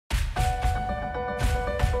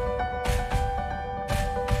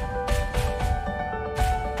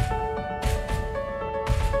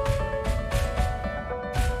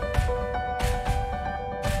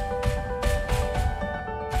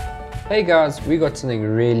Hey guys, we got something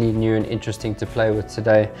really new and interesting to play with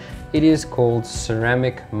today. It is called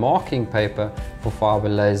ceramic marking paper for fiber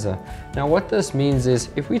laser. Now what this means is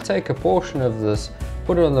if we take a portion of this,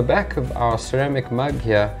 put it on the back of our ceramic mug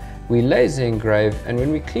here, we laser engrave, and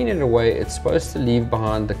when we clean it away it's supposed to leave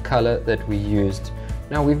behind the color that we used.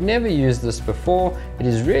 Now we've never used this before, it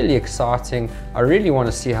is really exciting. I really want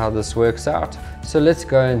to see how this works out, so let's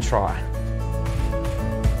go and try.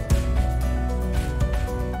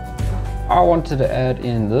 I wanted to add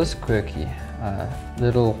in this quirky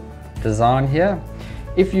little design here.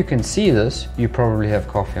 If you can see this, you probably have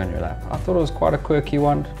coffee on your lap. I thought it was quite a quirky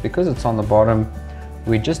one because it's on the bottom.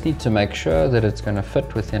 We just need to make sure that it's going to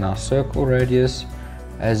fit within our circle radius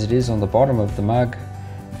as it is on the bottom of the mug,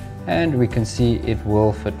 and we can see it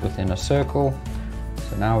will fit within a circle.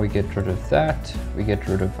 So now we get rid of that, we get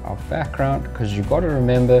rid of our background, because you've got to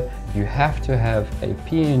remember you have to have a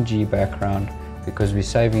PNG background because we're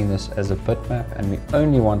saving this as a bitmap and we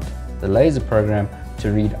only want the laser program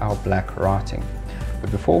to read our black writing. But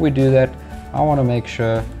before we do that, I want to make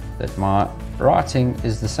sure that my writing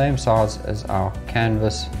is the same size as our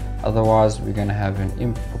canvas, otherwise we're going to have an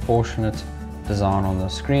improportionate design on the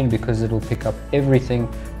screen because it'll pick up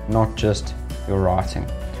everything, not just your writing.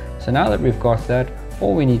 So now that we've got that,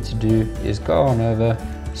 all we need to do is go on over,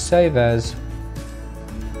 save as,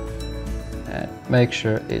 and make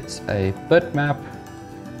sure it's a bitmap,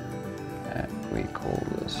 and we call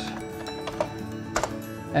this,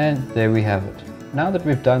 and there we have it. Now that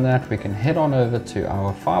we've done that, we can head on over to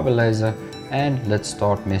our fiber laser and let's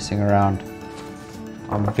start messing around.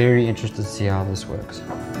 I'm very interested to see how this works.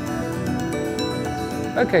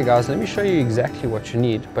 Okay guys, let me show you exactly what you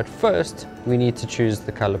need, but first we need to choose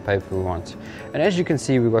the color paper we want. And as you can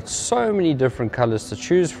see, we've got so many different colors to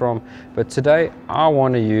choose from, but today I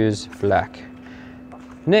want to use black.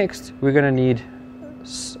 Next, we're going to need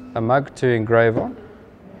a mug to engrave on,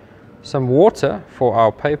 some water for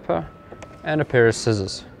our paper, and a pair of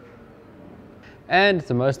scissors. And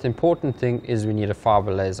the most important thing is we need a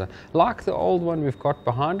fiber laser, like the old one we've got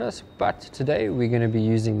behind us, but today we're going to be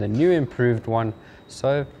using the new improved one.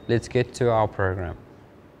 So let's get to our program.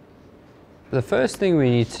 The first thing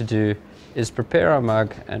we need to do is prepare our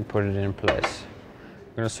mug and put it in place.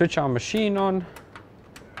 We're going to switch our machine on,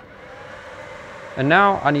 and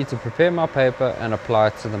now I need to prepare my paper and apply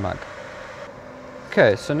it to the mug.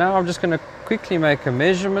 Okay, so now I'm just going to quickly make a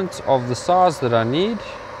measurement of the size that I need.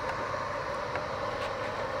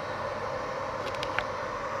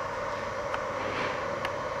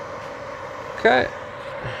 Okay.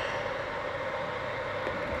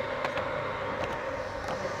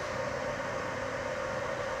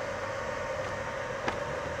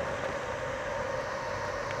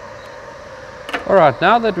 Alright,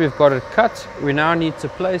 now that we've got it cut, we now need to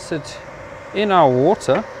place it in our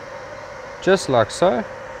water, just like so,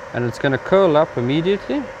 and it's going to curl up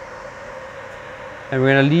immediately. And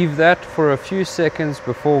we're going to leave that for a few seconds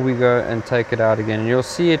before we go and take it out again. And you'll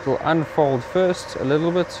see it will unfold first a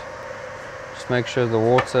little bit. Just make sure the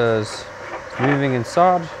water is moving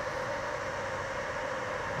inside.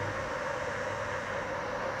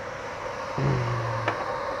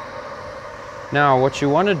 Now what you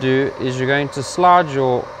want to do is you're going to slide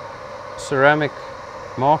your ceramic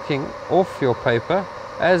marking off your paper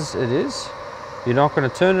as it is. You're not going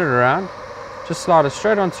to turn it around, just slide it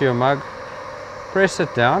straight onto your mug, press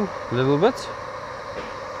it down a little bit.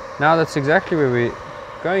 Now that's exactly where we're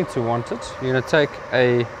going to want it. You're going to take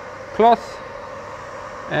a cloth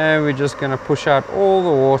and we're just going to push out all the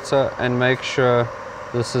water and make sure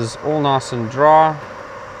this is all nice and dry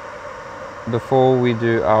before we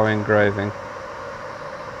do our engraving.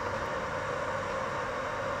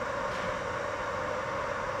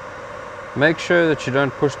 Make sure that you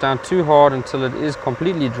don't push down too hard until it is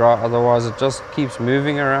completely dry, otherwise it just keeps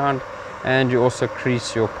moving around and you also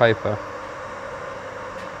crease your paper.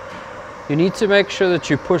 You need to make sure that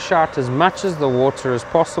you push out as much as the water as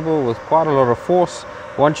possible with quite a lot of force.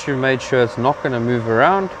 Once you've made sure it's not going to move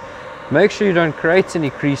around, make sure you don't create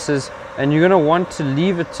any creases, and you're going to want to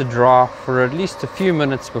leave it to dry for at least a few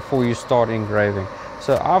minutes before you start engraving.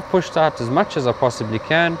 So I've pushed out as much as I possibly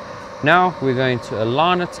can. Now we're going to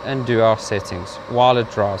align it and do our settings while it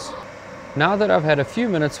dries. Now that I've had a few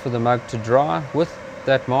minutes for the mug to dry with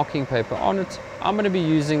that marking paper on it, I'm going to be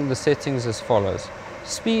using the settings as follows: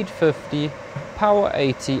 speed 50, power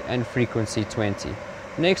 80 and frequency 20.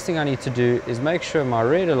 Next thing I need to do is make sure my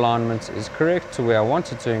red alignment is correct to where I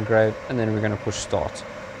want it to engrave, and then we're going to push start.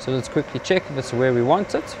 So let's quickly check if it's where we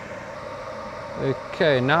want it.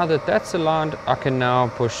 Okay, now that that's aligned, I can now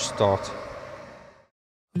push start.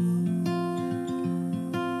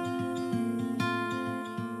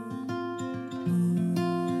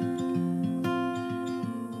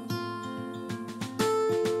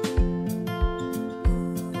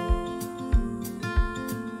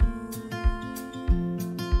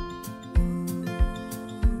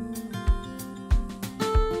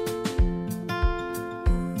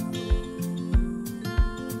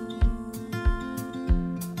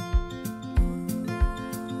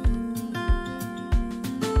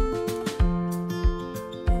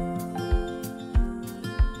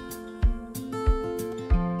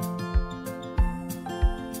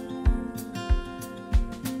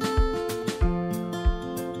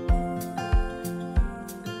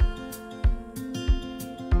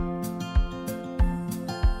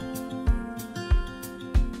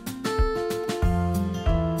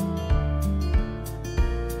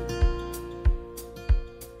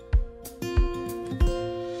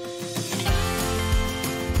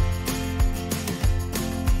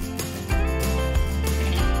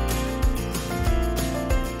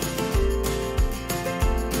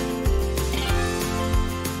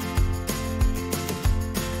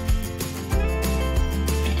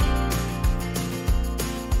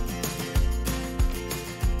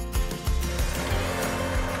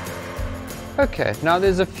 Okay, now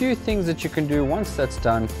there's a few things that you can do once that's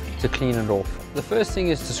done to clean it off. The first thing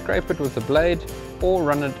is to scrape it with a blade or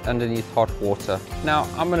run it underneath hot water. Now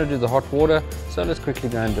I'm going to do the hot water, so let's quickly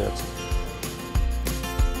go and do it.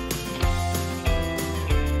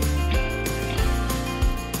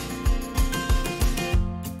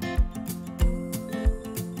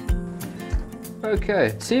 Okay,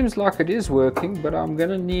 it seems like it is working, but I'm going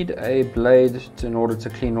to need a blade in order to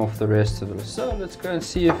clean off the rest of it. So let's go and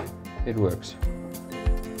see if it works.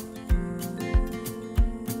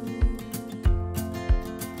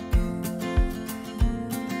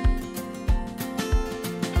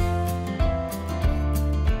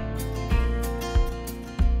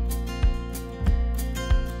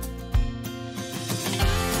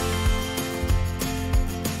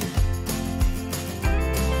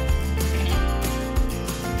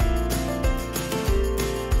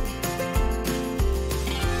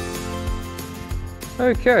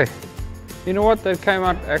 Okay, you know what, that came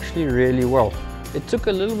out actually really well. It took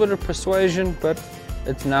a little bit of persuasion, but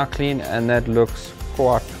it's now clean and that looks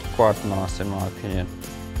quite nice in my opinion.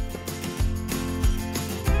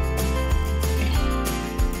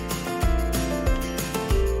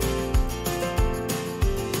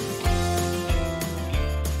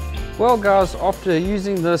 Well guys, after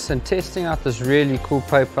using this and testing out this really cool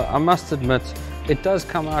paper, I must admit it does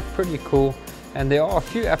come out pretty cool. And there are a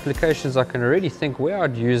few applications I can already think where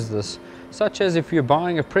I'd use this, such as if you're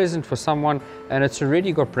buying a present for someone and it's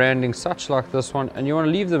already got branding such like this one, and you want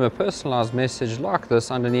to leave them a personalized message like this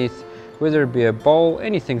underneath, whether it be a bowl,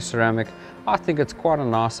 anything ceramic. I think it's quite a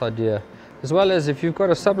nice idea. As well as if you've got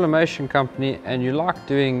a sublimation company and you like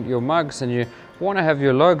doing your mugs and you want to have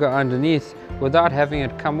your logo underneath without having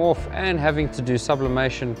it come off and having to do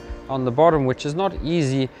sublimation on the bottom, which is not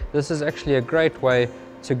easy, this is actually a great way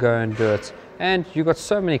to go and do it. And you got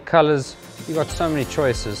so many colors, you got so many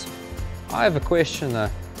choices. I have a question though.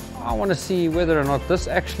 I want to see whether or not this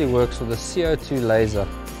actually works with a CO2 laser,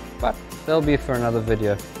 but that'll be for another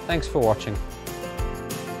video. Thanks for watching.